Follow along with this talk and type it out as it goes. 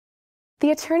The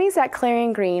attorneys at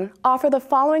Clarion Green offer the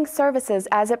following services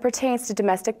as it pertains to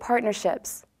domestic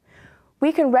partnerships.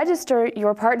 We can register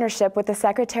your partnership with the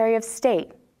Secretary of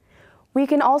State. We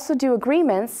can also do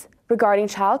agreements regarding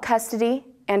child custody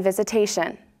and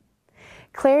visitation.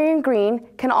 Clarion Green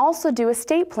can also do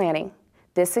estate planning.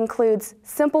 This includes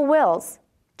simple wills,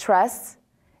 trusts,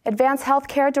 advanced health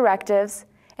care directives,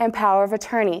 and power of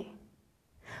attorney.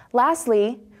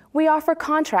 Lastly, we offer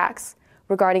contracts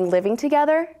regarding living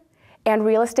together and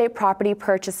real estate property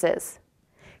purchases.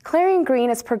 Clarion Green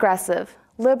is progressive,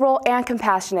 liberal, and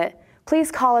compassionate.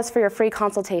 Please call us for your free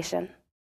consultation.